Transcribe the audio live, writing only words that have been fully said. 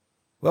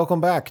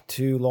Welcome back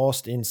to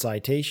Lost in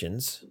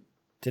Citations.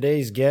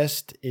 Today's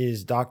guest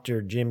is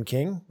Dr. Jim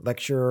King,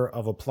 lecturer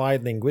of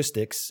applied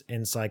linguistics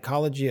and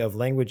psychology of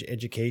language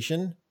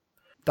education.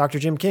 Dr.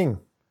 Jim King,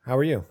 how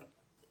are you?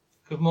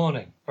 Good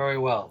morning. Very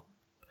well.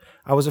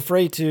 I was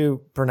afraid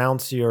to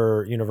pronounce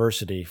your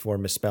university for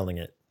misspelling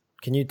it.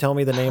 Can you tell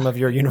me the name of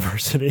your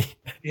university?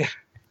 Yeah,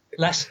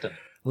 Leicester.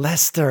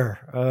 Leicester.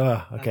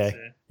 Okay. That's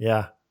it.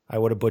 Yeah, I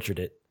would have butchered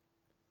it.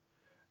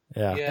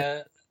 Yeah.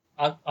 Yeah,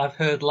 I've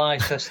heard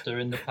Leicester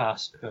in the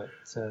past, but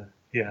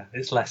yeah,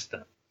 it's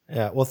Leicester.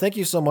 Yeah. Well, thank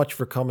you so much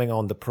for coming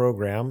on the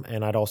program.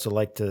 And I'd also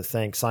like to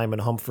thank Simon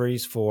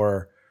Humphreys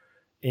for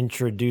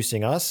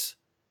introducing us.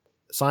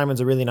 Simon's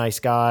a really nice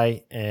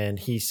guy, and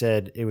he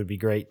said it would be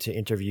great to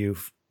interview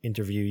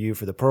you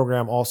for the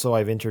program. Also,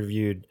 I've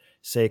interviewed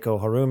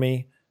Seiko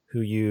Harumi, who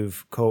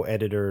you've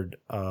co-edited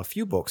a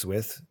few books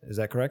with. Is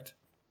that correct?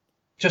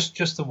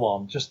 Just the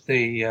one, just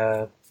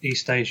the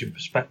East Asian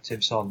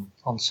perspectives on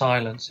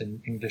silence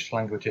in English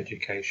language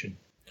education.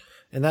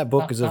 And that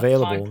book is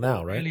available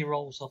now, right? Really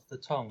rolls off the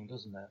tongue,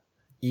 doesn't it?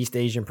 East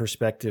Asian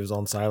Perspectives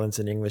on Silence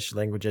in English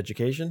Language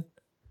Education?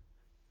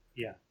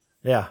 Yeah.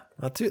 Yeah,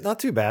 not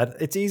too bad.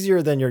 It's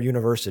easier than your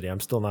university.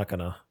 I'm still not going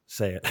to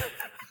say it.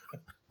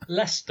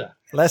 Leicester.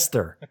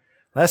 Leicester.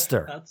 That's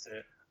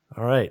it.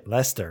 All right,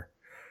 Leicester.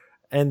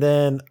 And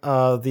then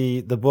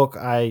the book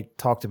I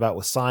talked about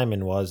with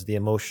Simon was The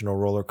Emotional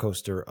Roller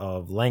Coaster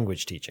of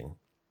Language Teaching.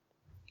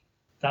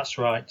 That's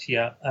right,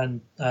 yeah. And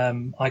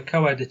I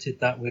co-edited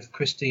that with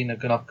Christina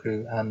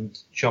Gnoku and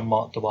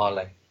Jean-Marc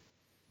Dewale.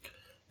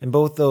 And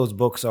both those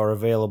books are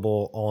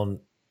available on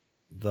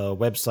the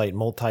website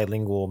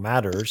Multilingual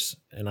Matters,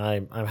 and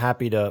I'm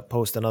happy to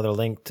post another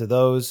link to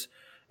those.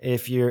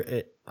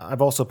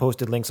 I've also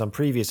posted links on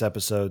previous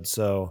episodes,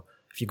 so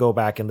if you go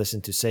back and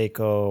listen to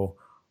Seiko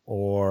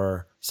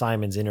or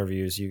Simon's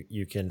interviews,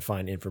 you can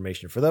find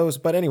information for those.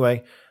 But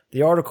anyway,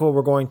 the article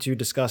we're going to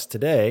discuss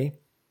today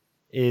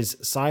is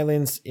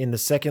Silence in the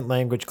Second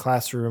Language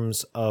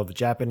Classrooms of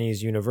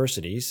Japanese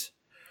Universities.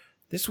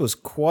 This was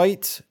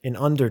quite an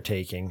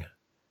undertaking,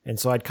 and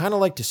so I'd kind of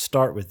like to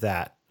start with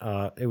that.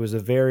 It was a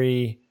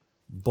very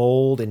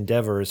bold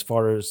endeavor as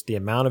far as the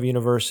amount of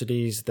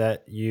universities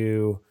that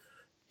you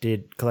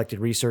collected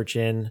research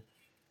in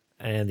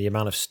and the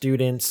amount of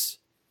students.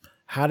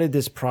 How did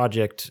this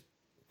project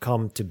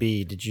come to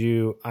be?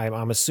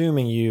 I'm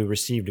assuming you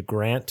received a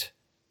grant,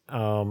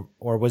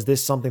 or was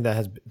this something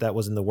that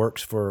was in the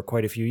works for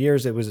quite a few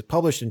years? It was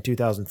published in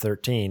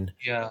 2013.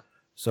 Yeah.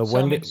 So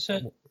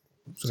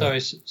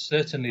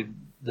certainly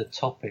the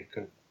topic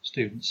of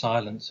student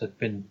silence had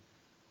been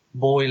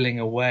boiling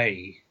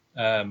away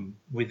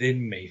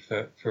within me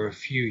for a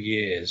few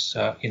years.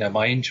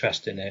 My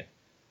interest in it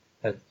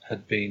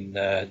had been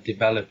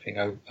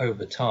developing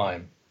over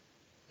time,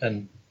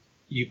 and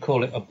you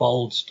call it a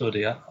bold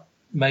study.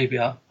 Maybe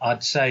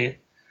I'd say,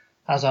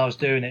 as I was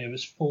doing it, it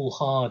was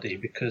foolhardy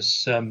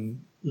because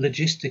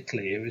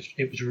logistically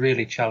it was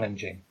really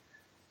challenging.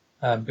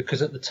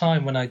 Because at the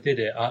time when I did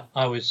it,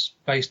 I was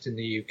based in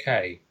the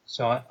UK,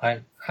 so I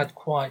had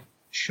quite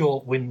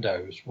short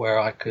windows where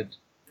I could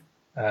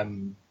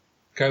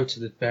go to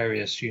the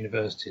various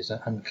universities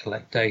and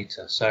collect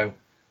data. So,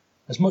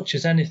 as much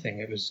as anything,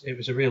 it was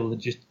a real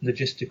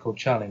logistical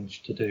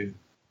challenge to do.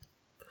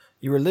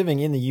 You were living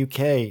in the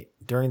UK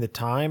during the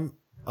time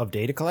of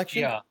data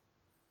collection?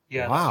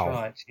 Yeah, wow. That's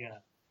right. Yeah.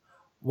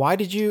 Why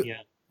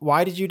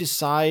did you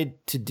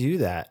decide to do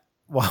that?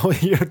 Well,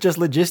 you're just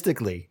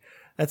logistically.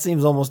 That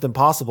seems almost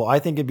impossible. I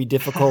think it'd be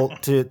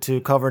difficult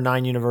to cover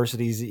 9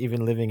 universities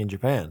even living in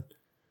Japan.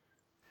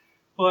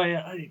 Well,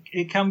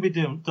 it can be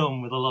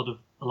done with a lot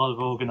of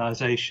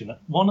organization.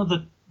 One of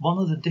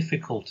the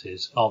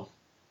difficulties of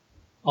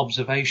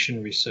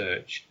observation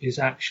research is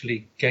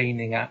actually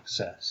gaining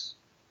access,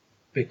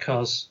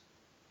 because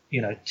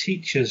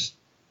teachers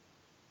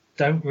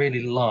don't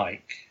really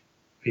like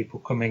people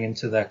coming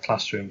into their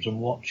classrooms and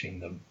watching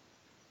them.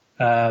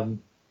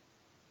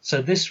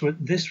 So this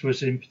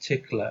was in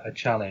particular a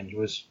challenge,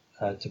 was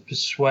to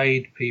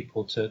persuade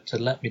people to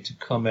let me to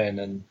come in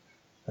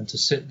and to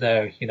sit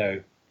there,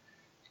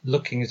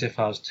 looking as if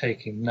I was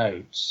taking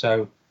notes.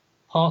 So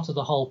part of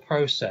the whole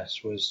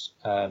process was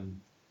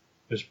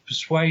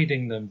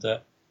persuading them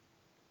that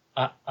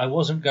I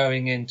wasn't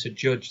going in to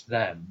judge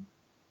them,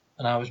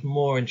 and I was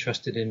more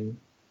interested in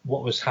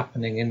what was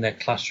happening in their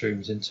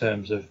classrooms in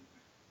terms of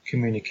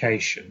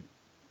communication,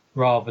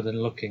 rather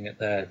than looking at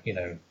their,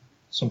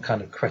 some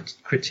kind of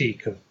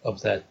critique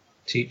of their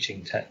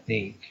teaching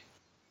technique.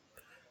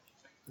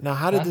 Now,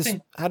 how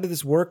did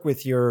this work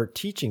with your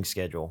teaching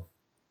schedule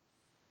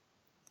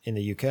in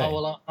the UK?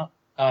 Oh,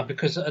 well,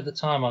 because at the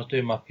time I was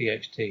doing my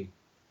PhD.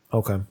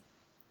 Okay.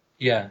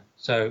 Yeah,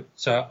 so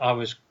I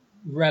was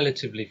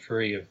relatively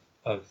free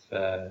of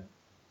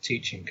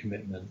teaching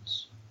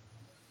commitments.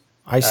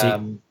 I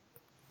see.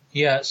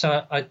 Yeah,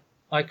 so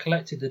I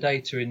collected the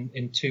data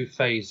in 2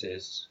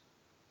 phases.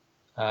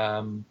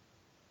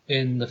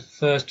 In the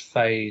first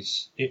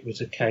phase, it was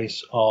a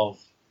case of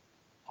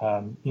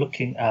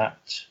looking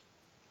at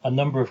a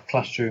number of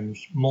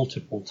classrooms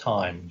multiple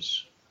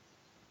times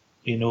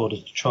in order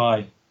to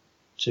try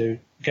to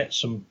get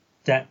some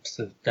depth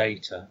of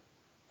data.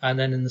 And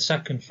then in the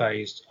second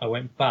phase, I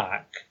went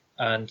back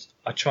and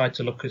I tried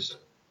to look at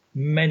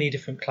many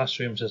different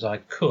classrooms as I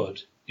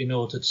could in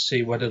order to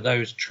see whether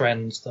those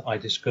trends that I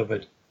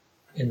discovered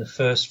in the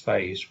first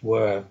phase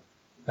were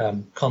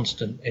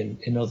constant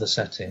in other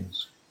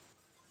settings.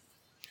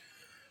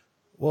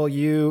 Well,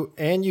 you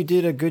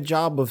did a good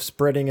job of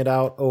spreading it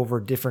out over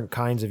different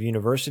kinds of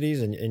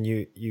universities, and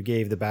you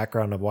gave the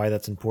background of why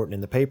that's important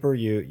in the paper.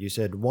 You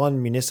said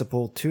 1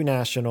 municipal, 2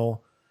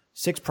 national,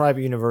 6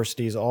 private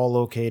universities, all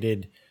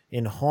located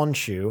in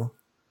Honshu,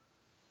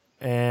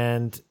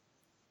 and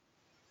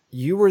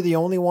you were the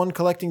only one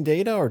collecting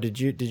data, or did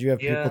you have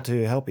people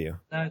to help you?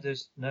 No,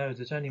 there's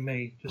only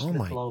me, just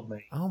little old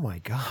me. Oh my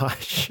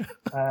gosh!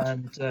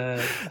 And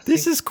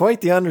this is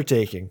quite the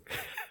undertaking.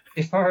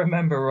 If I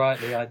remember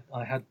rightly,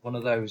 I had one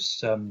of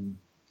those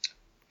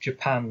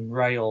Japan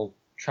Rail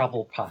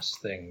travel pass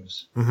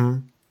things,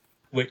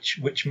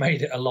 which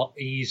made it a lot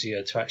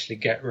easier to actually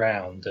get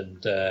round,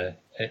 and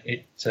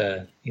it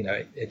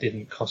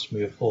didn't cost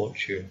me a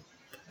fortune.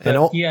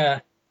 But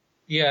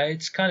yeah,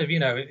 it's kind of,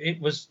 it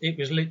was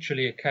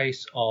literally a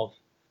case of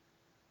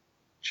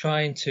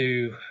trying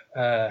to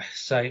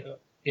say,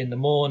 in the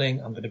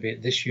morning, I'm going to be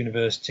at this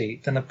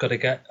university, then I've got to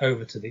get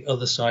over to the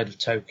other side of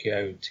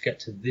Tokyo to get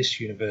to this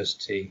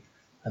university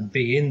and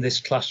be in this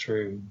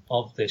classroom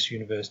of this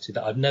university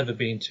that I've never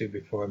been to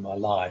before in my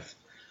life.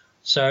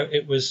 So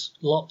it was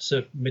lots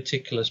of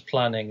meticulous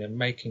planning and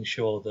making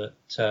sure that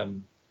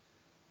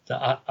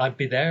I'd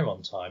be there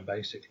on time,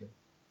 basically.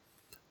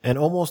 And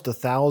almost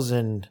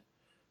 1,000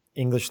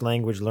 English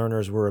language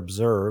learners were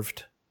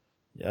observed.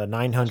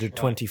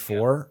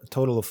 924, right, yeah. A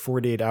total of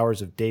 48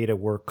 hours of data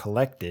were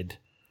collected.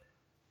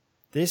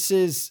 This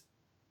is,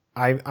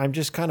 I'm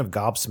just kind of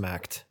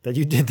gobsmacked that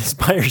you did this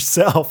by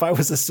yourself. I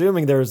was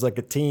assuming there was like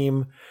a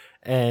team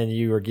and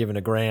you were given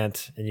a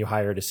grant and you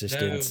hired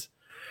assistants.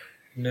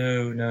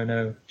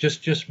 No.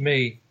 Just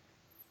me.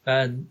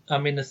 And I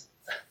mean,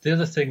 the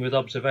other thing with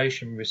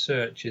observation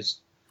research is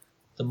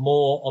the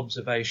more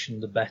observation,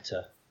 the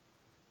better.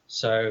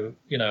 So,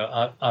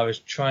 I was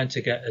trying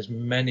to get as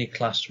many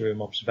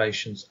classroom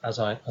observations as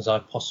I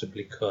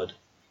possibly could.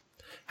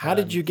 How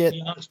did you get...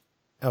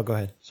 Oh, go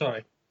ahead.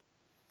 Sorry.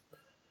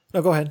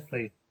 No, go ahead.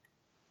 Please.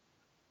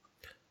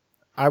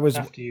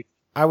 After you.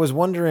 I was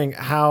wondering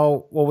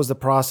what was the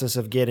process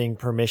of getting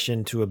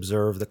permission to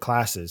observe the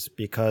classes,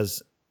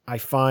 because I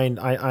find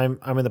I'm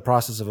in the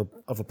process of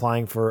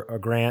applying for a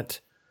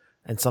grant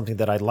and something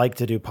that I'd like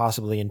to do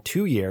possibly in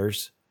 2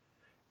 years,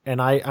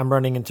 and I'm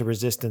running into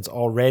resistance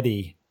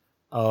already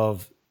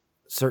of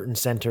certain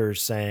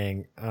centers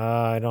saying,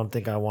 I don't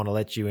think I want to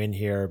let you in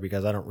here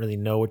because I don't really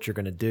know what you're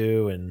going to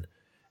do. And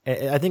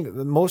I think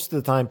most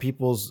of the time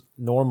people's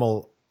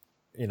normal,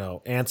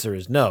 answer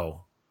is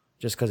no,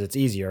 just because it's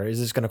easier. Is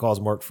this going to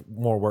cause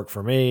more work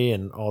for me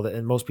and all that?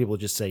 And most people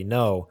just say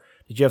no.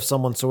 Did you have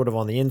someone sort of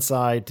on the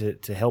inside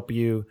to help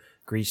you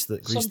grease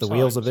the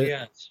wheels a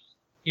bit?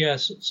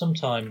 Yes,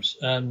 sometimes.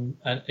 And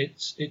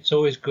it's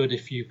always good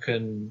if you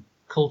can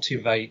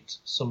cultivate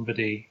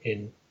somebody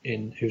in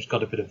who's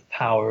got a bit of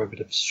power, a bit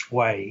of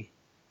sway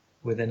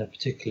within a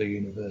particular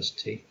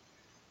university.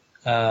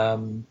 But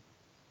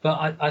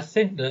I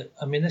think that,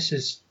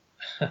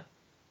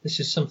 this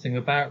is something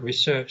about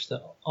research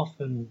that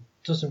often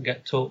doesn't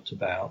get talked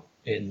about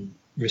in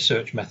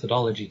research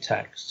methodology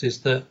texts,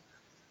 is that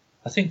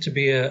I think to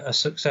be a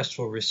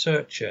successful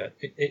researcher,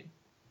 it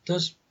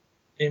does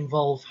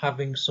involve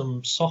having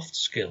some soft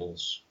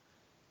skills,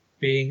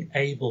 being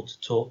able to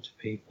talk to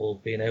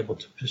people, being able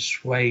to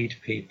persuade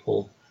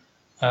people.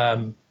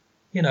 I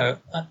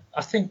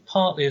think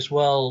partly as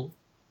well,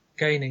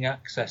 gaining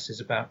access is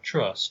about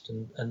trust,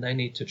 and they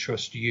need to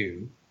trust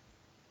you.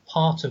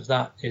 Part of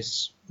that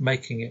is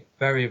making it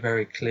very,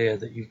 very clear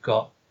that you've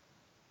got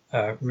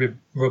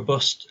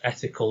robust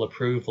ethical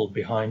approval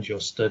behind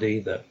your study,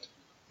 that,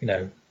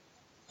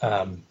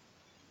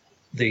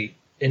 the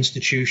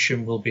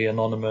institution will be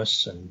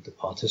anonymous and the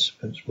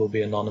participants will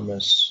be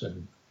anonymous,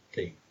 and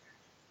the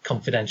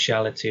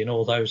confidentiality and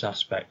all those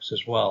aspects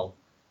as well.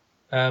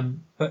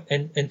 But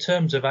in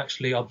terms of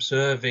actually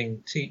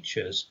observing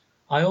teachers,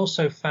 I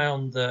also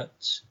found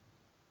that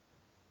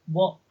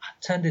what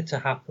tended to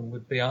happen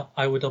would be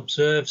I would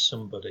observe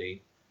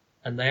somebody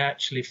and they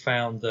actually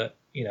found that,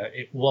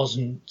 it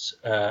wasn't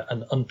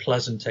an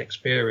unpleasant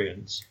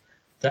experience,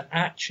 that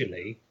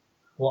actually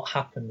what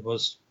happened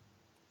was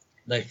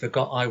they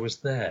forgot I was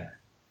there.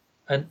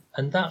 And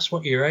that's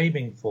what you're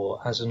aiming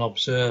for as an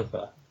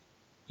observer.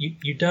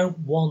 You don't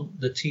want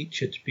the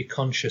teacher to be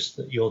conscious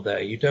that you're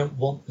there. You don't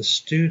want the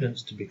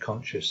students to be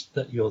conscious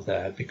that you're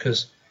there,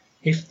 because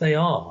if they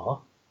are,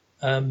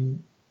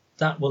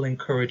 that will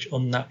encourage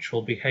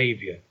unnatural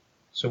behaviour.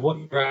 So what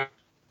you're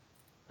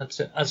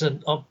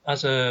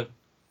as a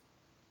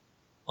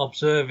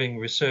observing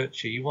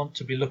researcher, you want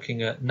to be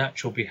looking at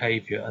natural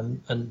behaviour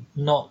and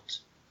not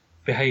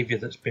behaviour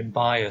that's been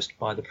biased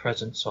by the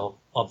presence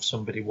of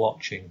somebody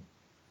watching.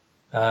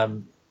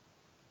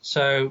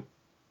 So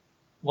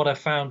what I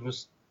found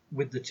was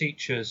with the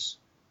teachers,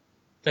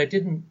 they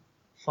didn't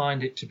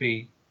find it to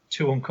be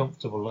too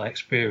uncomfortable an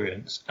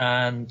experience,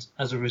 and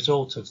as a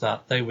result of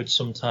that, they would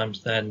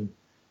sometimes then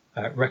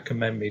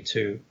recommend me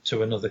to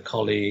another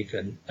colleague,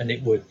 and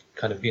it would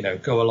kind of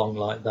go along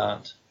like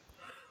that.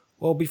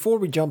 Well, before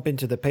we jump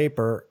into the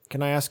paper,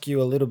 can I ask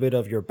you a little bit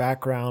of your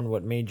background,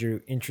 what made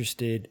you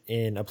interested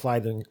in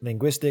applied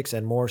linguistics,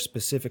 and more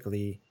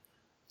specifically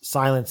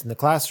silence in the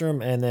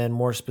classroom, and then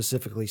more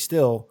specifically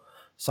still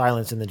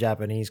silence in the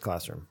Japanese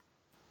classroom?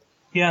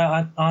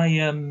 Yeah,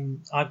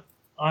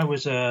 I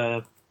was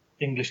a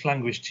English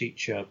language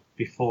teacher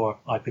before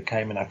I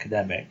became an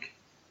academic,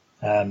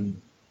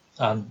 and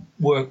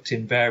worked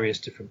in various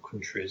different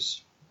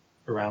countries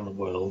around the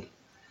world.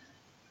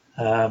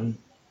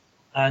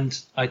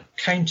 And I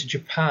came to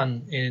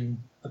Japan in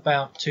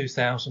about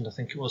 2000, I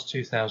think it was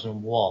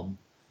 2001,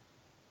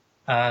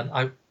 and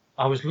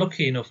I was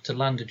lucky enough to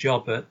land a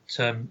job at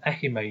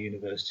Ehime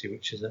University,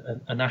 which is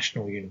a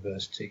national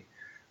university.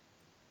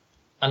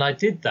 And I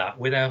did that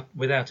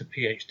without a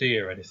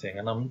PhD or anything,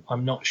 and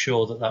I'm not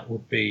sure that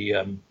would be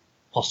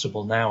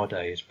possible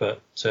nowadays.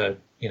 But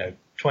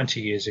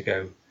 20 years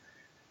ago,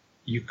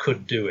 you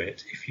could do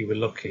it if you were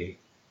lucky.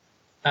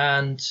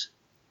 And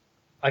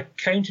I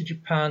came to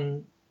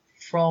Japan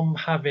from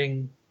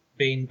having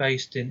been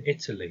based in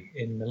Italy,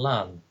 in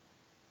Milan.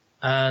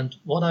 And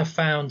what I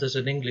found as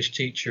an English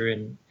teacher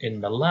in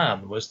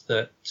Milan was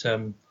that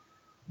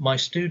my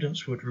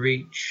students would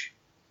reach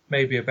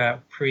maybe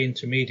about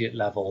pre-intermediate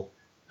level,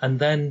 and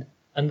then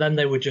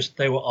they were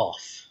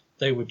off.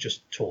 They would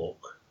just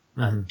talk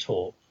and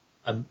talk.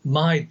 And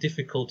my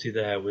difficulty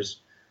there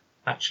was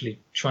actually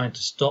trying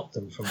to stop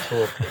them from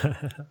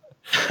talking.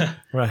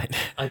 Right.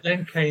 I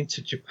then came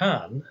to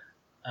Japan,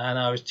 and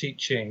I was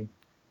teaching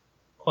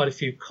quite a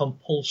few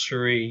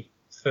compulsory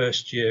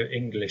first-year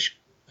English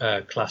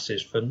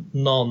classes for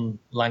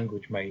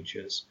non-language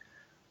majors,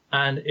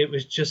 and it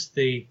was just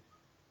the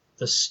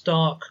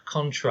stark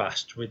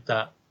contrast with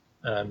that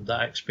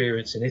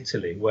experience in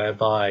Italy,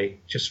 whereby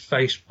just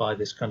faced by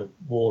this kind of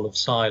wall of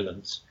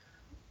silence,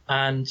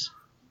 and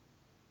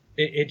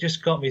it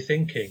just got me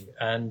thinking.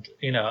 And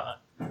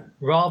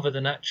rather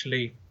than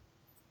actually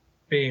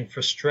being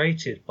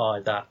frustrated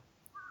by that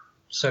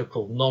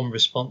so-called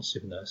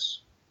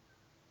non-responsiveness,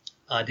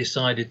 I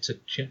decided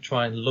to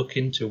try and look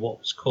into what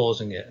was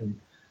causing it and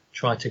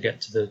try to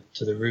get to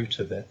the root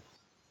of it.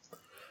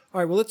 All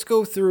right, well, let's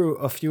go through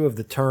a few of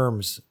the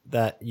terms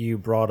that you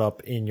brought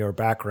up in your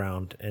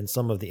background and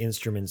some of the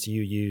instruments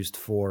you used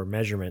for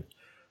measurement.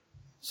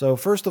 So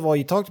first of all,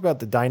 you talked about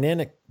the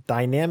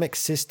dynamic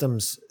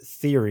systems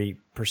theory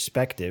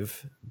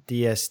perspective,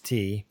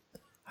 DST,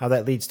 how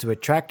that leads to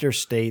attractor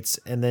states,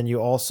 and then you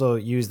also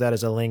use that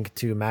as a link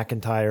to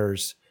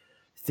McIntyre's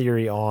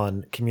theory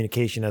on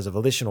communication as a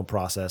volitional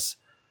process.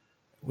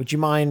 Would you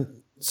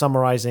mind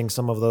summarizing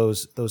some of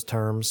those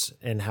terms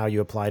and how you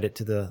applied it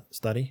to the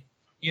study?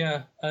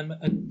 Yeah,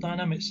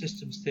 dynamic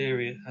systems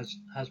theory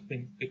has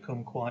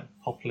become quite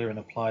popular in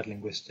applied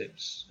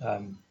linguistics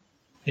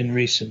in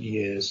recent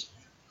years.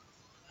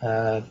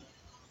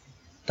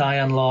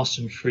 Diane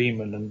Larson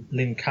Freeman and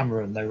Lynn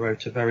Cameron, they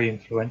wrote a very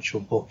influential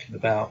book in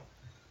about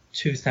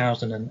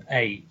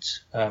 2008,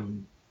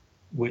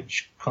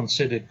 which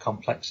considered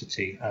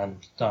complexity and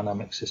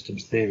dynamic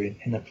systems theory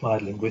in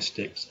applied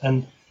linguistics.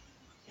 And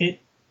it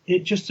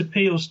just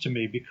appeals to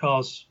me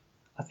because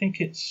I think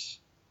it's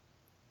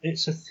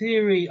a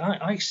theory.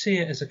 I see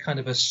it as a kind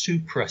of a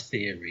supra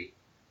theory,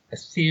 a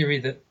theory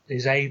that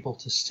is able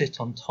to sit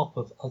on top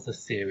of other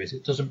theories.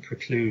 It doesn't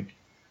preclude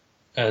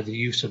the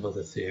use of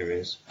other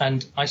theories,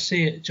 and I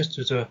see it just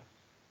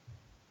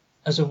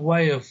as a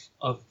way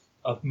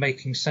of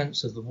making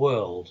sense of the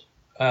world.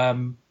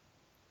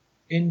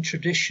 In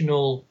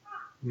traditional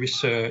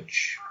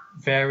research,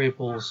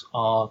 variables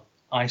are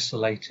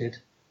isolated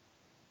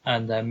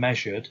and they're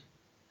measured,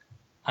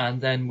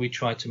 and then we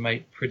try to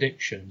make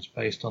predictions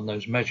based on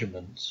those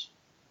measurements.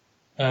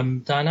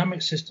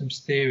 Dynamic systems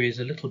theory is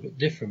a little bit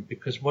different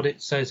because what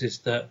it says is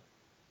that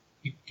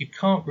you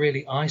can't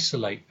really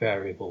isolate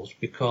variables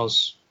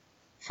because,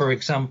 for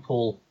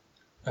example,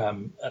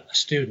 a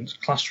student's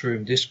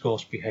classroom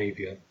discourse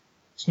behavior,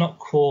 it's not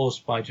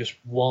caused by just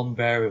one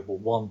variable,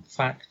 one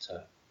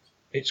factor.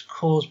 It's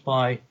caused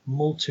by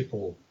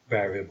multiple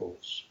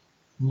variables,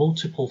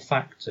 multiple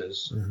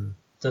factors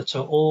that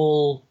are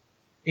all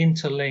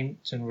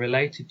interlinked and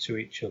related to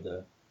each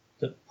other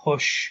that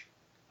push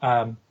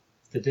the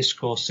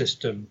discourse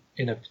system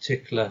in a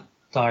particular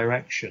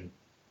direction.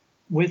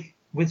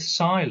 With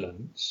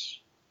silence,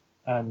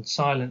 and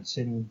silence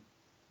in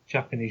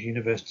Japanese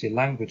university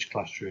language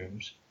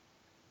classrooms,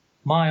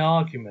 my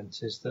argument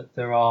is that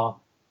there are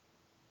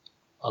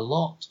a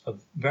lot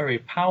of very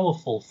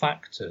powerful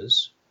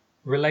factors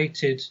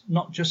related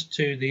not just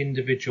to the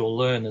individual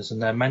learners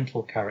and their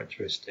mental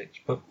characteristics,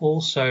 but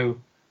also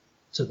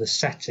to the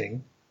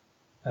setting,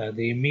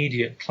 the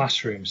immediate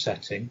classroom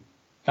setting.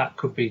 That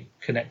could be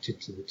connected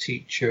to the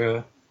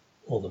teacher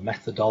or the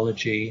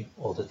methodology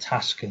or the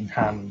task in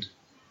hand,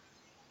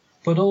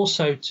 but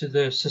also to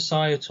the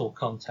societal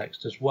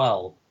context as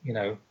well.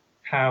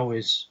 how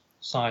is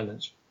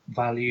silence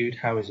valued,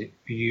 how is it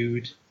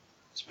viewed,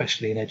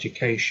 especially in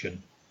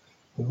education.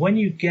 And when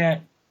you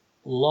get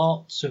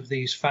lots of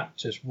these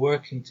factors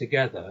working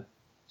together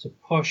to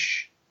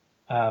push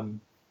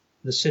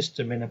the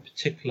system in a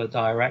particular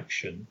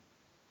direction,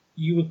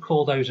 you would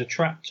call those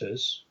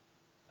attractors.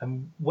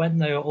 And when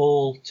they are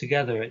all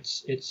together,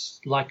 it's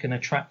like an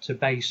attractor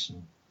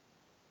basin.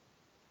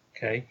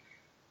 Okay,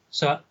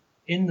 so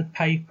in the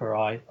paper,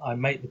 I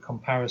make the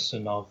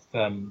comparison of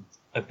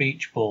a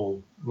beach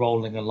ball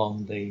rolling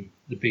along the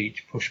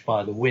beach, pushed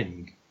by the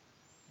wind.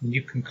 And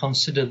you can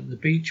consider that the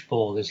beach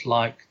ball is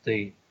like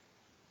the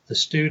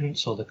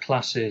students or the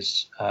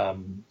class's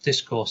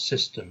discourse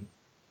system.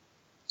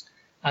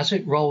 As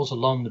it rolls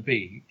along the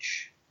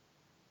beach,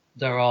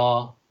 there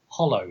are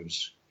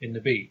hollows in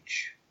the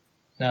beach.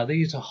 Now,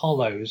 these are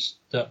hollows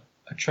that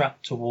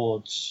attract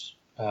towards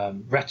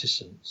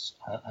reticence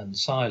and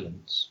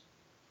silence.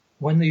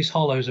 When these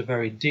hollows are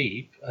very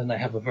deep and they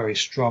have a very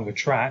strong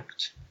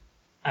attract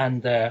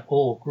and they're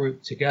all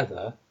grouped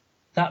together,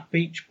 that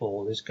beach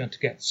ball is going to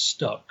get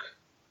stuck.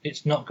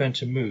 It's not going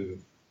to move.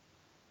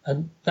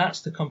 And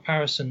that's the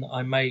comparison that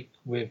I make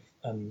with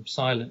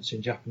silence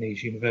in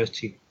Japanese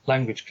university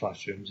language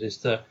classrooms, is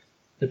that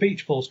the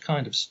beach ball's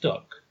kind of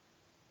stuck.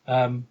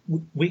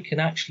 We can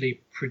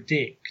actually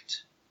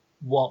predict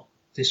what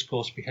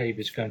discourse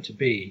behavior is going to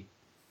be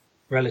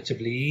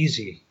relatively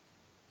easy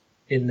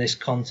in this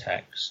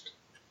context.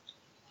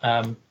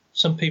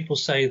 Some people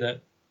say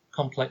that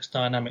complex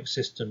dynamic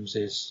systems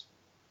is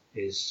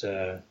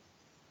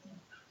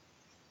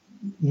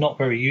not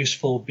very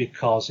useful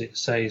because it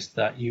says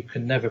that you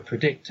can never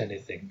predict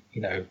anything.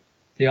 You know,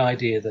 the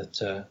idea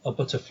that a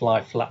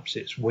butterfly flaps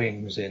its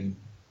wings in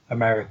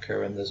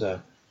America and there's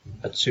a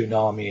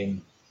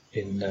tsunami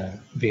in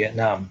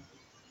Vietnam.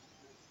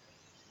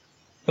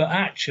 But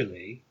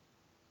actually,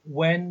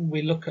 when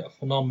we look at a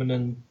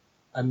phenomenon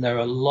and there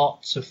are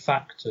lots of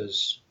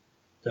factors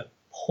that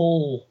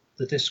pull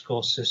the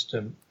discourse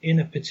system in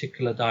a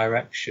particular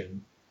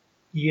direction,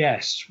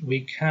 yes,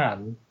 we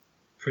can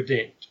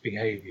predict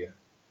behavior.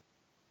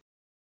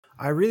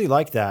 I really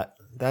like that.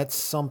 That's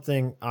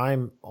something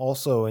I'm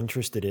also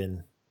interested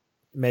in,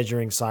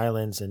 measuring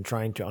silence and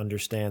trying to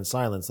understand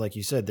silence. Like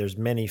you said, there's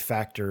many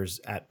factors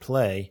at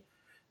play.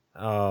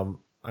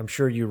 I'm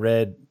sure you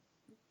read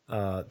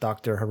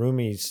Dr.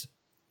 Harumi's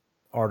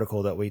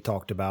article that we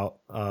talked about,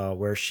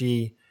 where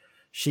she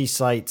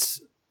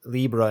cites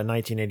Libra in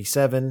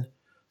 1987,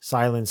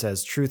 silence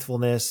as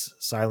truthfulness,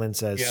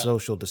 silence as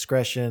social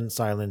discretion,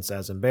 silence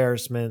as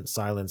embarrassment,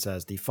 silence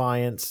as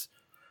defiance.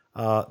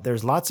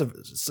 There's lots of,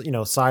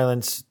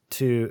 silence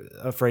to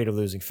afraid of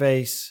losing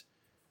face.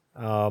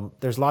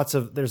 There's lots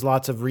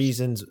of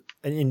reasons,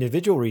 and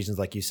individual reasons,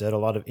 like you said, a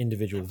lot of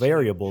individual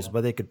variables,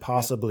 but they could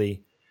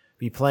possibly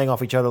be playing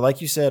off each other. Like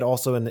you said,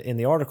 also in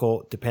the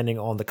article, depending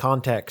on the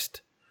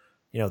context,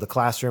 the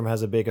classroom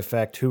has a big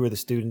effect. Who are the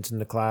students in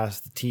the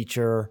class, the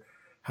teacher,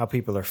 how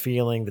people are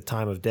feeling, the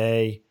time of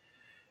day.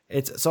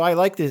 So I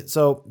like this.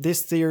 So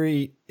this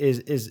theory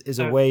is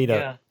a way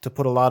to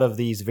put a lot of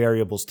these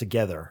variables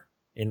together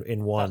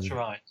in one. That's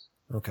right.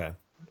 Okay.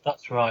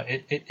 That's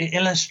right. It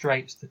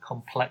illustrates the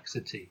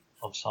complexity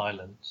of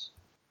silence.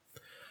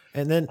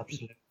 And then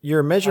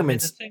your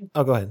measurements.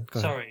 Go ahead.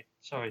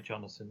 Sorry,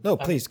 Jonathan. No,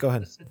 please go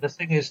ahead. The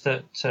thing is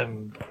that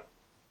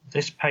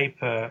this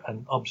paper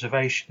and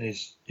observation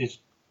is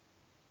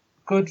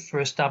good for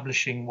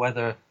establishing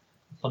whether a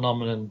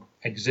phenomenon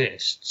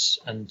exists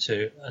and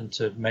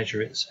to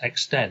measure its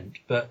extent,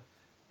 but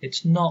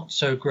it's not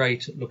so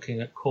great at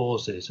looking at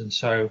causes. And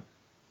so,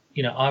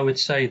 I would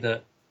say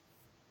that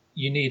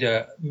you need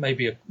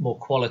maybe a more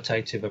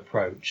qualitative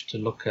approach to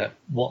look at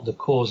what the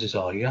causes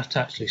are. You have to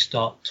actually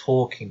start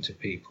talking to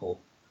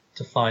people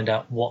to find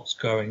out what's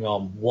going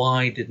on.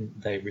 Why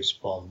didn't they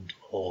respond?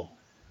 Or,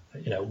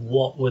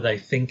 what were they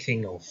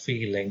thinking or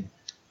feeling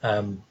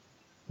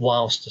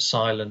whilst the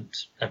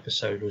silent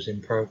episode was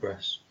in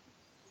progress?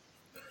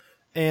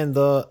 And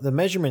the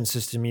measurement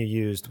system you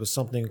used was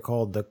something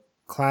called the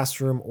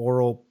Classroom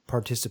Oral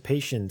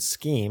Participation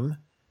Scheme.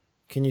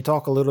 Can you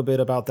talk a little bit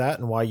about that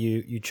and why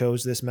you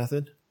chose this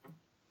method?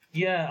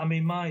 Yeah, I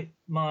mean, my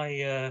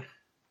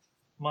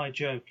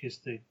joke is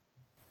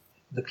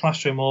the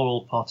Classroom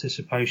Oral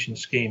Participation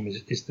Scheme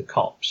is the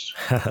COPS,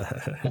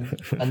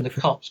 and the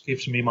COPS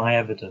gives me my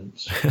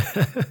evidence.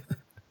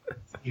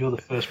 You're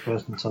the first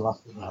person to laugh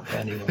at that, but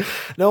anyway.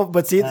 No,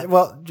 but see,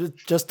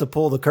 just to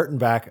pull the curtain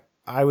back,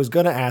 I was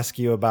going to ask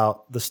you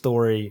about the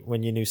story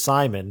when you knew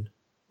Simon,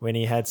 when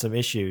he had some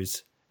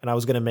issues, and I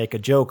was going to make a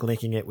joke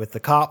linking it with the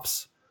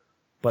COPS.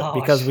 But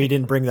because we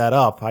didn't bring that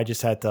up, I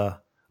just had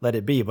to let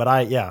it be. But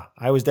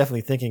I was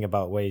definitely thinking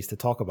about ways to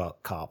talk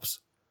about COPS.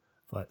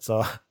 But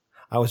so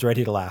I was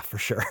ready to laugh for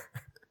sure.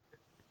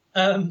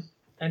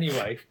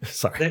 Anyway,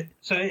 sorry.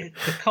 The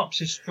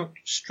COPS is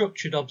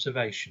structured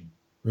observation.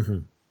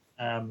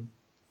 Mm-hmm.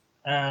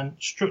 And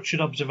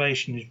structured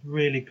observation is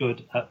really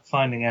good at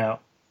finding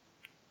out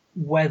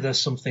whether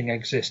something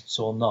exists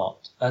or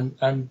not.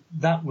 And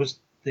that was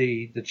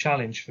the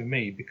challenge for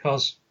me,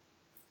 because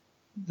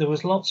there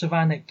was lots of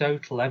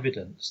anecdotal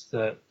evidence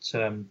that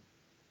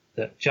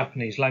that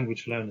Japanese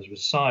language learners were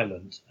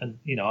silent. And,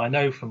 I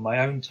know from my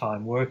own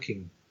time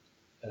working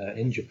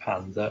in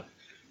Japan that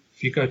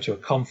if you go to a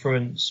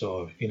conference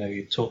or,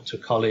 you talk to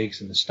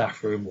colleagues in the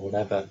staff room or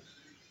whatever,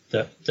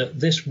 that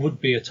this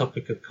would be a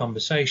topic of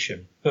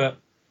conversation. But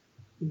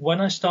when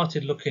I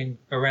started looking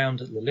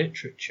around at the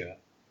literature,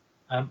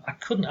 I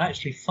couldn't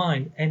actually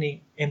find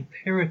any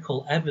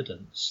empirical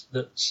evidence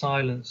that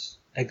silence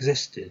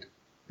existed.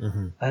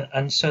 Mm-hmm.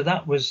 And so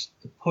that was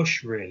the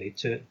push, really,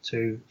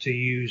 to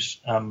use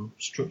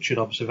structured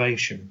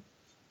observation.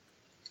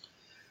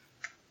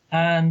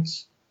 And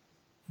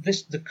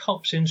the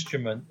COPS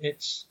instrument,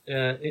 it's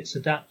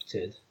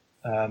adapted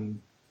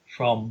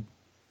from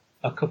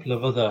a couple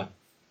of other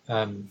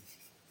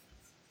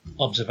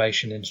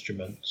observation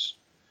instruments.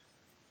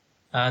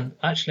 And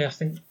actually, I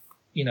think,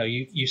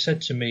 you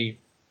said to me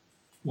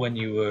when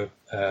you were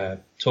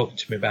talking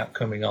to me about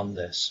coming on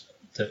this,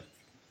 that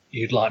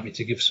you'd like me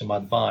to give some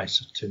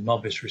advice to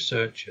novice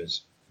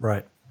researchers.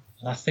 Right.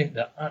 And I think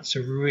that that's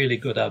a really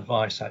good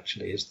advice,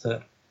 actually, is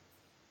that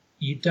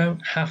you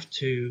don't have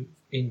to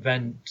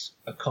invent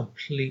a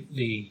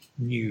completely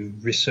new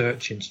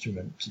research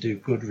instrument to do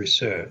good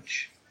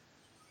research.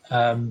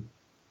 Often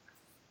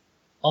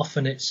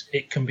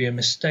it can be a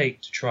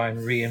mistake to try and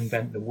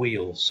reinvent the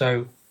wheel.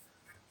 So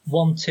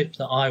one tip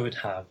that I would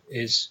have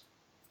is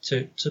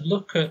to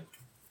look at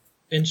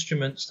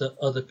instruments that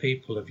other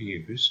people have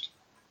used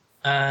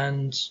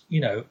and,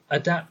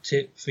 adapt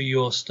it for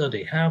your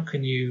study. How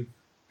can you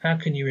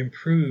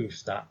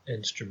improve that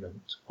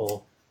instrument,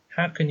 or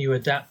how can you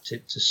adapt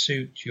it to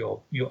suit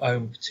your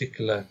own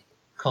particular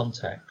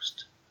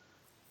context?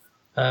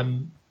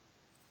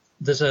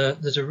 There's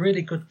a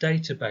really good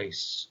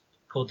database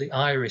called the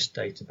IRIS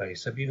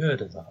database. Have you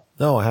heard of that?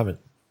 No, I haven't.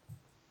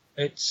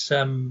 It's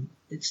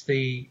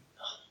the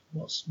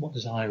what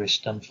does IRIS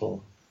stand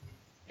for?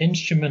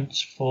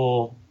 Instruments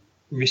for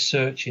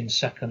Research in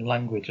Second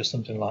Language or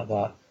something like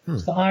that.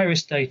 It's the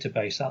IRIS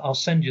database. I'll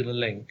send you the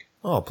link.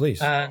 Oh,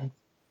 please. And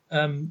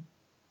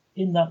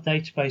in that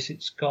database,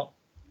 it's got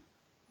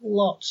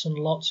lots and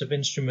lots of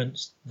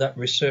instruments that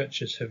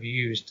researchers have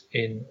used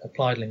in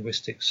applied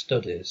linguistics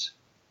studies,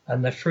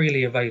 and they're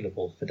freely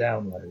available for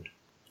download.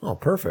 Oh,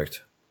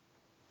 perfect.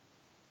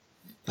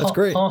 That's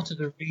great. Part of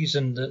the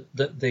reason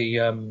that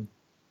the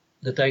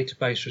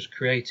database was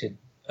created,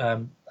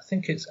 I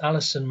think it's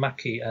Alison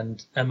Mackey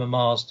and Emma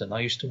Marsden.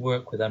 I used to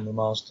work with Emma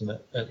Marsden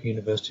at the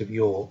University of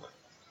York,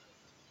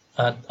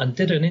 and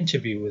did an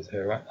interview with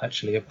her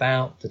actually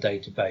about the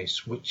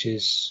database, which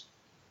is,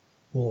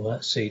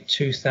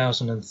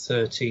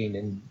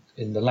 2013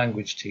 in the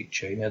Language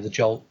Teacher, the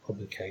JOLT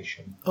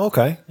publication.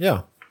 Okay,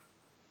 yeah.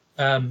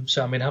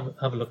 So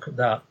have a look at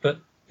that. But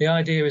the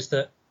idea is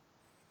that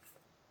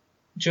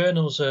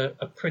journals are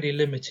pretty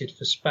limited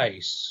for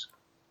space.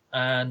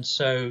 And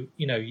so,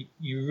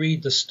 you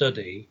read the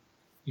study,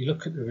 you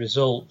look at the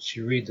results,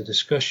 you read the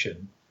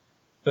discussion,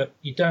 but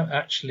you don't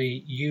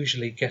actually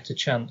usually get a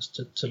chance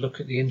to look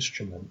at the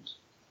instrument.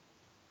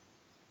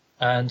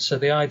 And so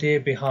the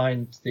idea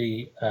behind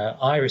the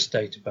IRIS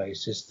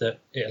database is that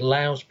it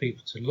allows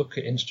people to look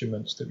at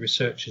instruments that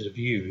researchers have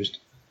used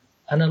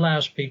and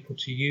allows people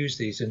to use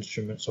these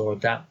instruments or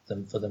adapt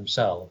them for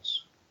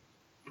themselves.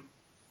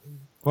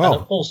 Wow.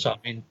 And also,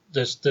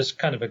 there's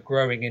kind of a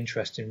growing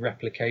interest in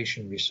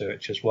replication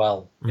research as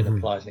well in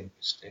applied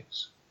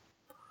linguistics.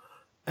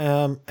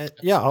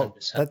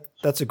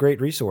 That's a great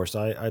resource.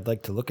 I'd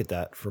like to look at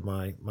that for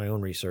my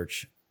own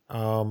research.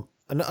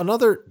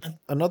 Another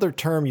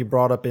term you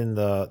brought up in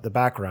the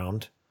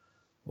background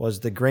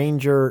was the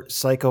Granger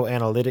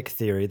psychoanalytic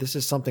theory. This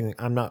is something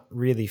I'm not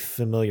really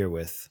familiar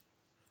with.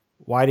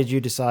 Why did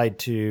you decide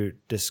to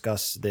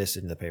discuss this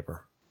in the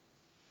paper?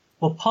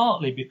 Well,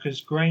 partly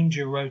because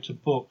Granger wrote a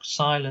book,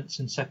 Silence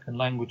in Second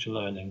Language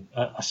Learning,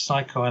 a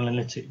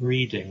psychoanalytic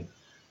reading.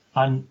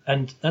 And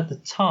at the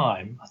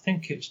time, I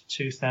think it's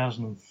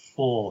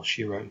 2004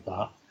 she wrote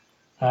that,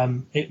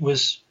 it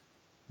was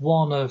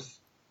one of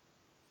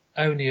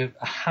only a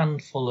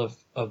handful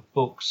of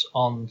books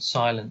on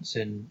silence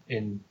in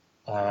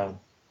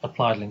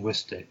applied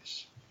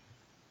linguistics.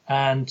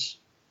 And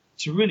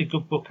it's a really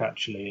good book,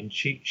 actually. And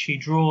she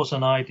draws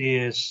on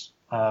ideas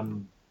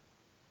from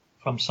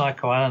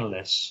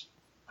psychoanalysis,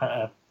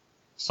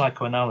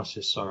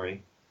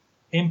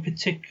 in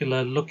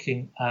particular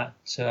looking at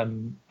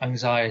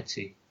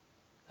anxiety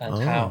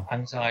and how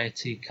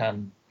anxiety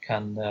can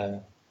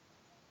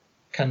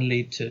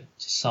lead to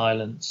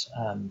silence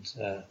and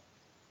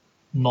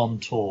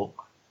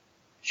non-talk.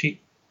 She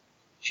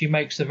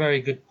makes a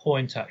very good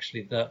point,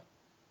 actually, that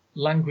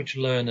language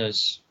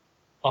learners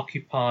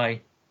occupy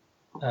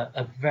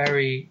a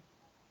very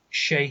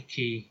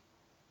shaky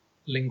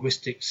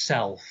linguistic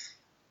self.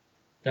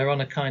 They're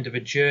on a kind of a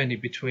journey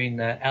between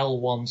their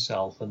L1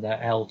 self and their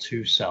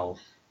L2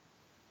 self.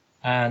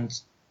 And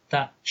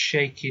that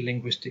shaky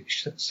linguistic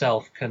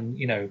self can,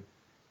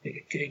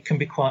 it can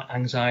be quite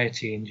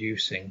anxiety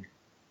inducing,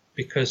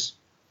 because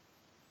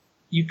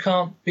you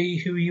can't be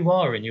who you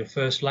are in your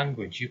first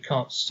language. You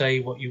can't say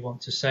what you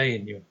want to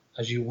say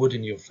as you would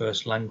in your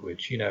first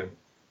language.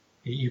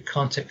 You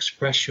can't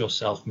express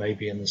yourself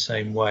maybe in the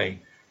same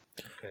way.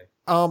 Okay.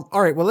 All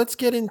right. Well, let's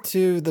get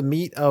into the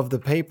meat of the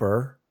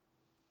paper.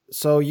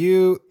 So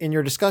you, in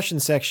your discussion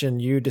section,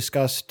 you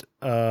discussed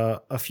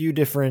a few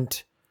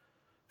different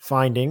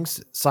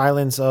findings: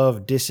 silence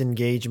of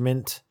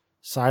disengagement,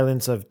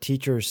 silence of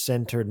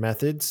teacher-centered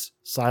methods,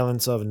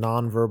 silence of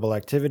nonverbal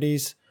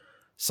activities,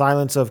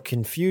 silence of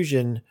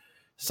confusion,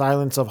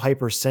 silence of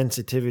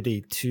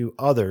hypersensitivity to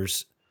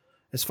others.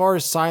 As far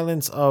as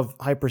silence of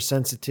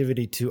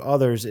hypersensitivity to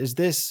others, is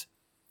this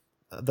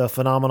the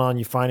phenomenon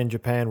you find in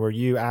Japan where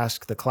you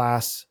ask the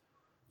class,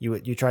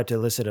 you try to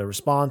elicit a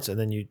response, and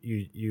then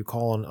you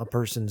call on a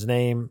person's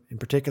name in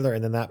particular,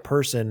 and then that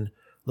person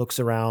looks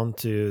around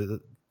to the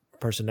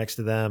person next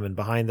to them and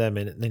behind them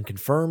and then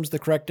confirms the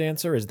correct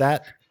answer? Is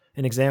that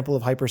an example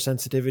of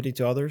hypersensitivity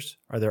to others?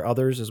 Are there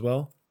others as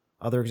well?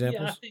 Other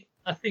examples? Yeah,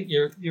 I think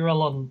you're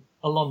along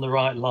the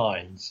right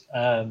lines.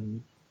 I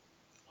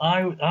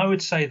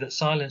would say that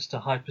silence to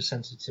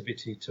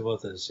hypersensitivity to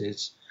others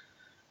is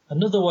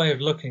another way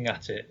of looking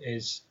at it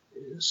is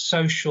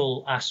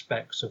social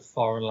aspects of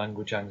foreign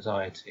language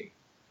anxiety.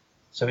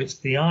 So it's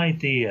the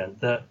idea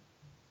that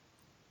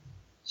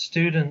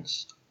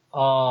students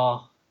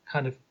are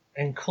kind of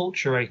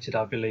enculturated,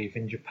 I believe,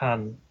 in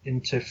Japan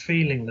into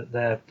feeling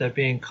that they're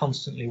being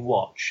constantly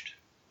watched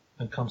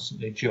and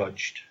constantly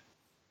judged.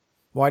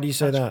 Why do you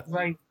say that?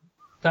 Great.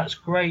 That's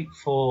great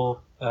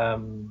for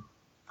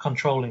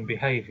controlling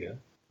behavior.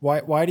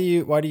 Why do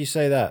you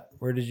say that?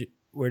 Where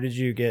did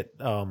you get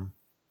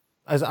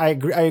as I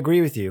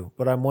agree with you,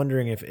 but I'm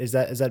wondering if is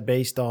that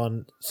based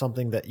on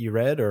something that you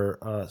read or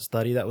a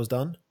study that was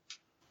done?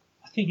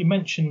 I think you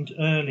mentioned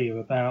earlier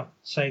about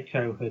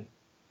Seiko had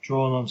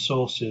drawn on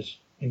sources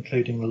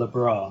including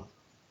Lebras.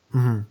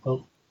 Mm-hmm.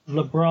 Well,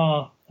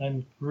 Lebras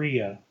and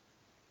Greer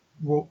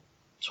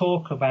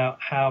talk about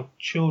how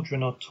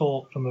children are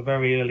taught from a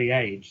very early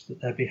age that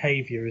their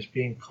behavior is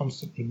being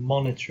constantly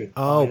monitored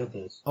by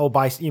others. Oh,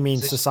 you mean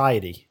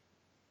society?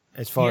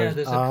 As far as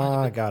there's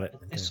got it.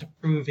 A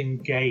disapproving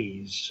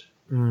gaze.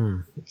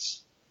 Mm.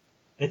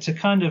 It's a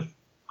kind of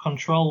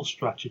control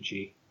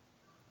strategy,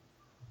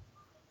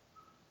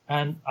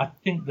 and I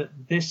think that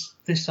this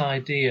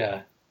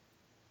idea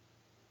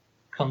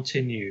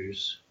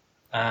continues,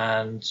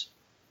 and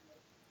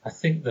I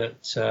think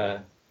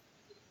that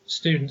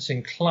students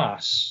in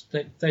class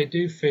they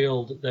do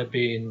feel that they're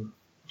being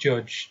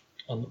judged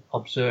and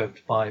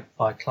observed by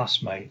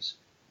classmates.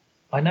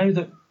 I know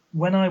that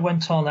when I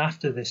went on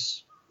after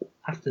this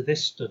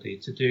study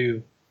to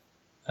do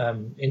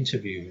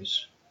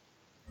interviews,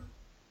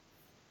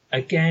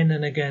 again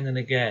and again and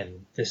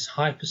again, this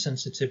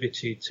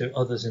hypersensitivity to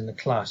others in the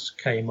class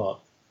came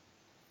up.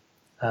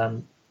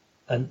 And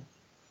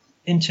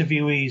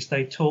interviewees,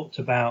 they talked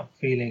about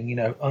feeling,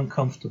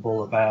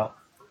 uncomfortable about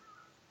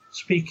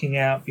speaking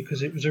out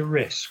because it was a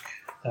risk.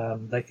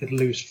 They could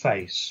lose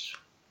face.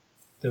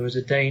 There was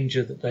a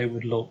danger that they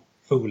would look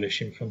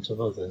foolish in front of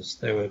others.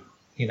 They were,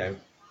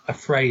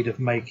 afraid of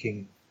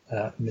making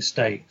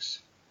mistakes.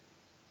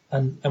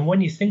 And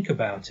when you think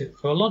about it,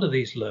 for a lot of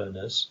these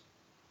learners,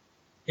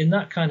 in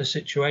that kind of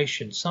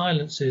situation,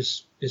 silence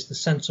is the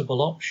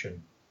sensible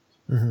option,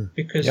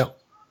 because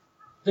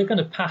they're going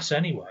to pass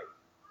anyway.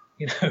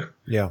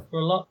 Yeah. For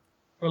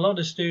a lot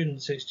of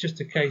students, it's just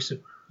a case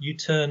of you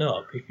turn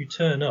up. If you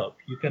turn up,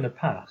 you're going to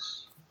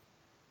pass.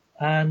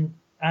 And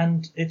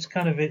it's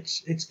kind of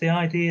it's the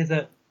idea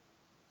that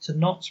to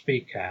not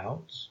speak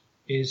out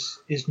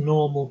is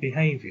normal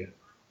behavior.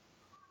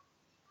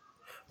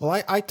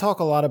 Well, I talk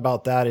a lot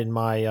about that in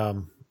my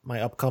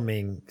my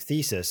upcoming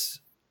thesis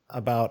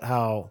about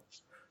how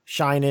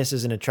shyness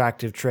is an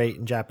attractive trait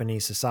in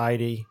Japanese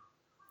society.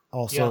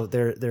 Also,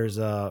 there's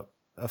a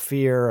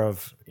fear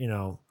of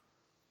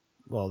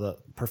the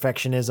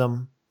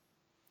perfectionism,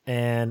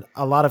 and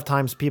a lot of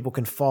times people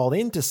can fall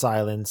into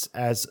silence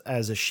as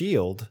a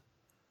shield.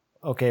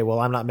 Okay, well,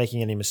 I'm not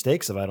making any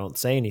mistakes if I don't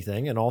say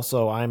anything, and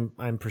also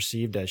I'm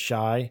perceived as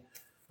shy,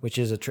 which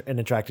is an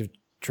attractive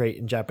trait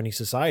in Japanese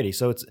society.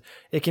 So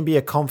it can be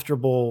a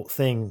comfortable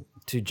thing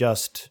to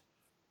just,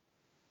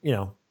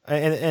 and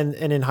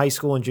in high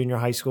school and junior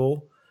high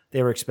school,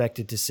 they were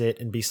expected to sit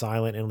and be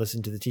silent and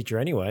listen to the teacher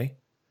anyway.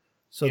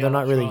 So they're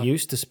not really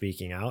used to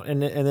speaking out.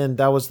 And then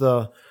that was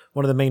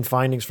one of the main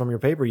findings from your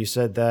paper. You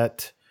said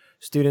that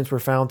students were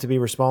found to be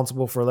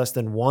responsible for less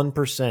than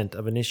 1%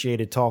 of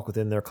initiated talk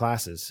within their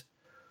classes.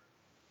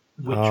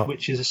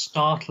 Which is a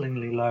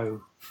startlingly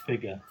low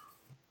figure.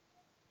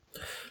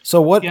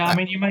 So what? Yeah, I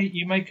mean,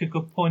 you make a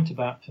good point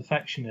about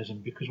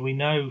perfectionism, because we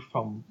know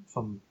from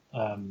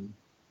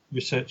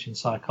research in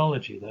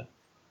psychology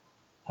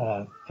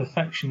that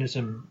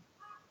perfectionism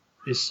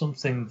is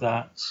something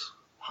that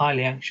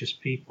highly anxious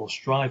people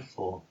strive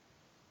for.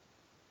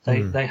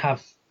 They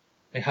have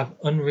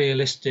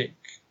unrealistic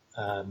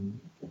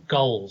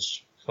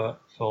goals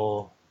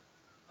for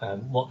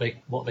what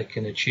they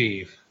can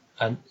achieve.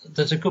 And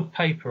there's a good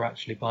paper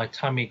actually by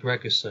Tammy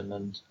Gregerson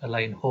and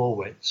Elaine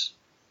Horwitz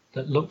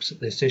that looks at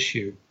this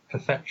issue,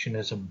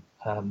 perfectionism,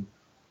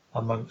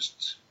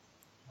 amongst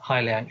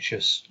highly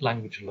anxious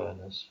language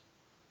learners.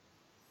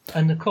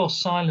 And of course,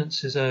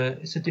 silence is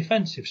a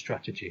defensive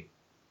strategy,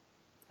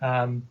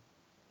 and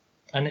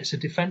it's a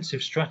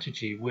defensive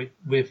strategy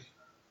with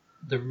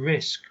the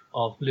risk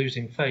of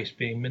losing face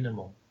being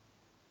minimal.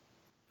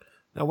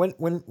 Now,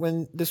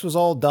 when this was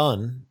all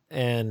done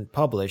and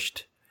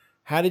published,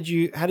 how did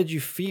you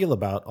feel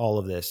about all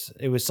of this?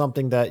 It was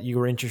something that you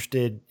were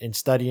interested in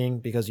studying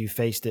because you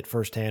faced it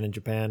firsthand in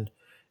Japan.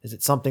 Is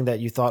it something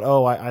that you thought,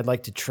 oh, I'd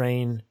like to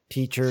train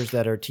teachers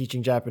that are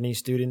teaching Japanese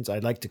students?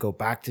 I'd like to go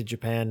back to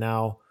Japan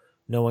now,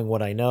 knowing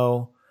what I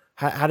know.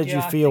 How did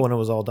you feel when it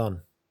was all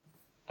done?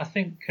 I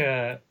think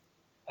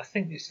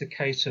it's the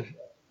case of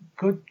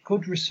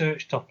good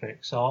research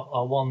topics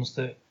are ones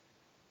that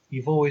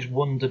you've always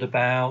wondered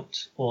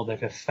about, or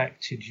they've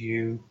affected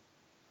you,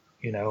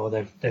 or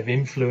they've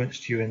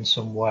influenced you in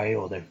some way,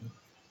 or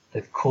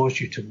they've caused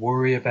you to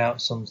worry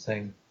about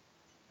something.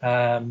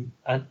 And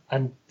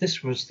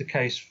this was the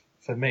case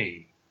for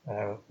me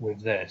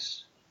with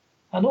this.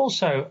 And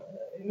also,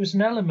 it was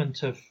an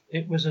element of,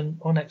 it was an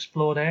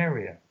unexplored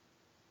area.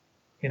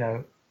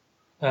 Good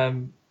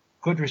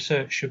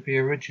research should be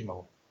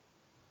original.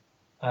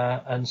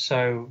 And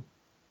so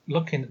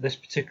looking at this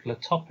particular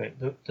topic,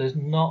 there's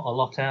not a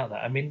lot out there.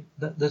 I mean,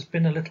 there's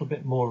been a little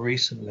bit more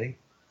recently,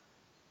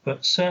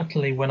 but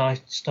certainly when I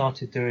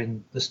started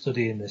doing the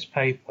study in this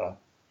paper,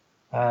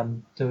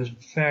 there was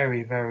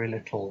very, very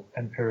little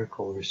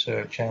empirical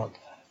research out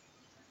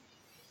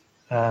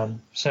there.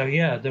 So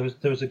yeah, there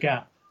was a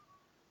gap.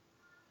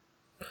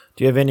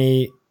 Do you have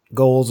any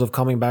goals of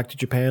coming back to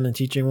Japan and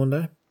teaching one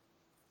day?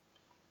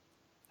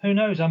 Who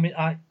knows? I mean,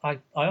 I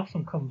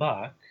often come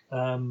back.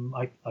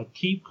 I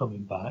keep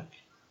coming back.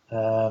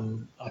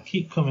 I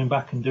keep coming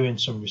back and doing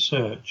some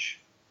research.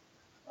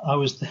 I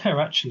was there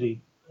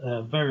actually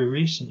very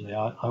recently.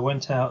 I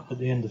went out at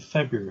the end of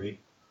February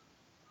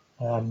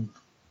to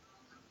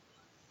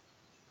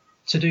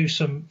do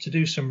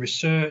some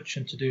research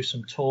and to do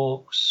some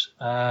talks.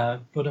 But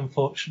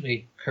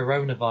unfortunately,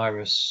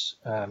 coronavirus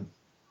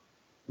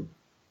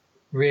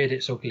reared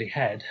its ugly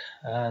head,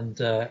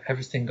 and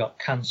everything got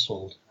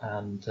cancelled,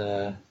 and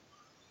I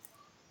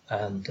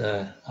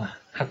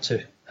had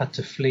to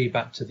flee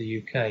back to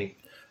the UK.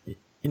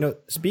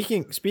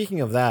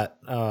 Speaking of that,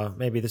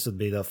 maybe this would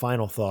be the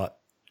final thought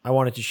I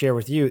wanted to share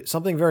with you.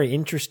 Something very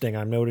interesting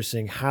I'm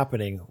noticing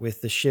happening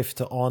with the shift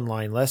to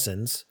online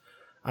lessons.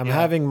 I'm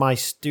having my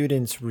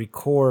students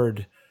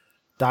record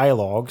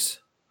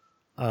dialogues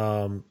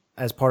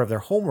as part of their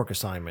homework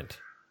assignment.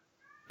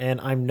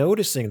 And I'm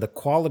noticing the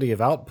quality of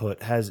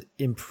output has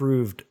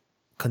improved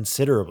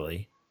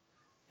considerably.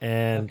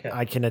 And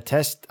I can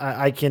attest,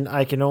 I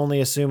can only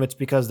assume it's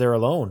because they're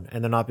alone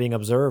and they're not being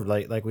observed.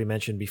 Like we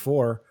mentioned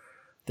before,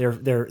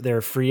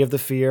 they're free of the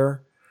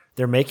fear.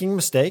 They're making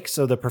mistakes.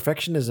 So the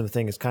perfectionism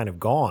thing is kind of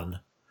gone.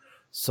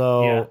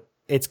 So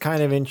it's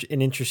kind of an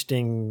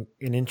interesting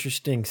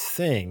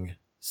thing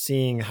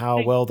seeing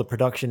how well the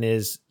production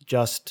is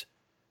just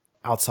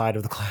outside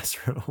of the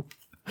classroom.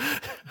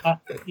 I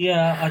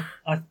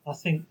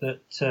think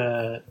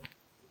that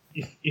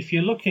if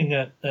you're looking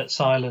at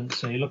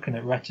silence and you're looking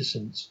at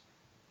reticence,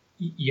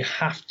 you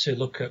have to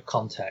look at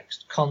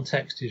context.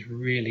 Context is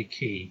really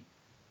key.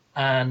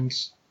 And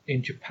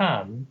in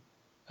Japan,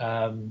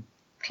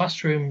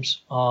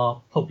 classrooms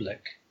are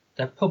public.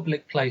 They're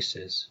public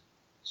places.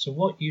 So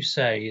what you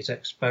say is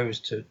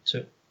exposed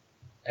to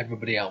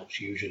everybody else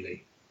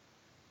usually.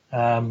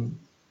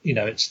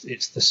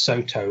 It's the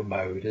Soto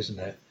mode, isn't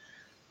it?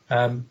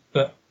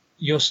 But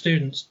your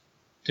students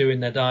doing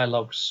their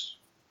dialogues,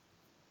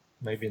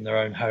 maybe in their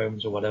own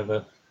homes or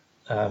whatever,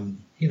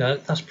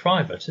 that's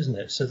private, isn't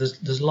it? So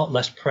there's a lot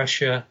less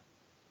pressure.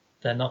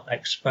 They're not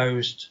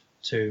exposed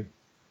to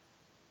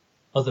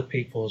other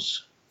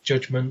people's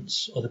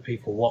judgments, other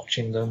people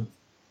watching them.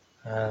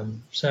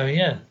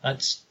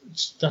 That's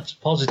a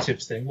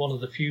positive thing. One of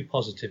the few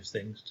positive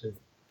things to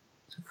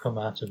come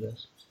out of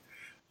this.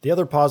 The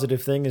other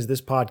positive thing is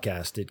this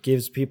podcast. It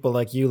gives people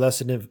like you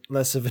less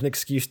of an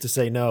excuse to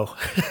say no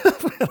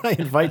when I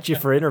invite you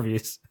for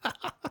interviews.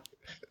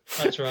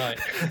 That's right.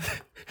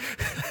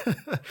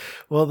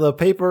 Well, the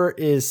paper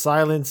is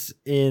Silence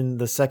in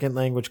the Second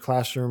Language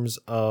Classrooms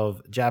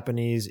of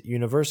Japanese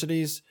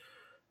Universities,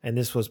 and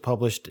this was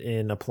published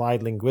in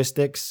Applied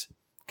Linguistics.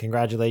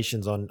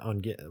 Congratulations on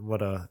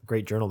what a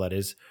great journal that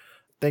is.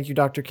 Thank you,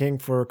 Dr. King,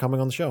 for coming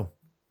on the show.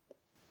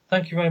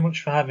 Thank you very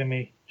much for having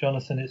me,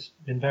 Jonathan. It's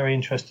been very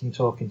interesting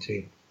talking to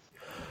you.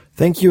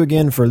 Thank you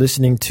again for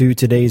listening to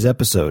today's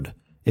episode.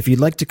 If you'd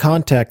like to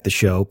contact the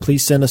show,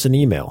 please send us an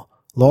email,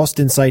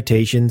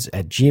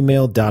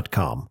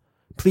 lostincitations@gmail.com.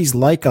 Please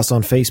like us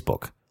on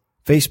Facebook,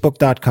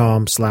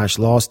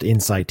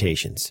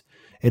 facebook.com/lostincitations.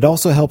 It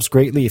also helps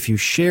greatly if you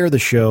share the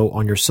show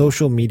on your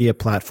social media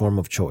platform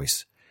of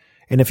choice.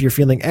 And if you're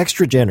feeling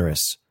extra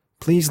generous,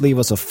 please leave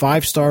us a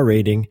 5-star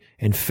rating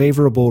and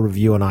favorable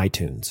review on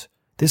iTunes.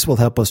 This will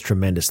help us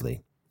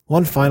tremendously.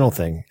 One final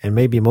thing, and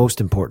maybe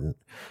most important,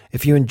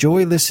 if you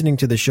enjoy listening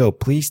to the show,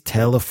 please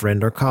tell a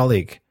friend or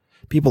colleague.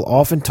 People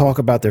often talk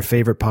about their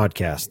favorite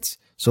podcasts,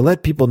 so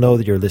let people know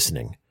that you're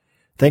listening.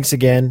 Thanks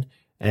again,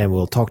 and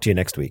we'll talk to you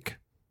next week.